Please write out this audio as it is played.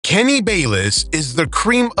Kenny Bayless is the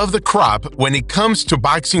cream of the crop when it comes to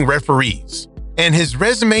boxing referees, and his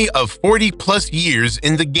resume of 40-plus years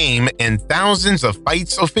in the game and thousands of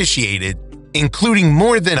fights officiated, including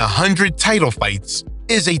more than 100 title fights,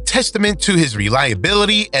 is a testament to his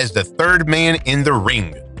reliability as the third man in the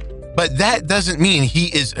ring. But that doesn't mean he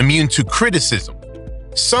is immune to criticism.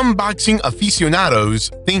 Some boxing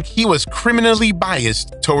aficionados think he was criminally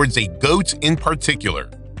biased towards a GOAT in particular.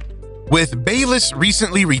 With Baylees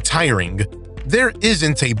recently retiring, there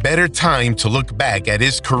isn't a better time to look back at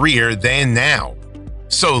his career than now.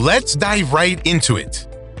 So let's dive right into it,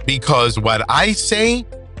 because what I say,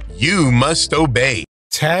 you must obey.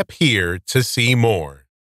 Tap here to see more.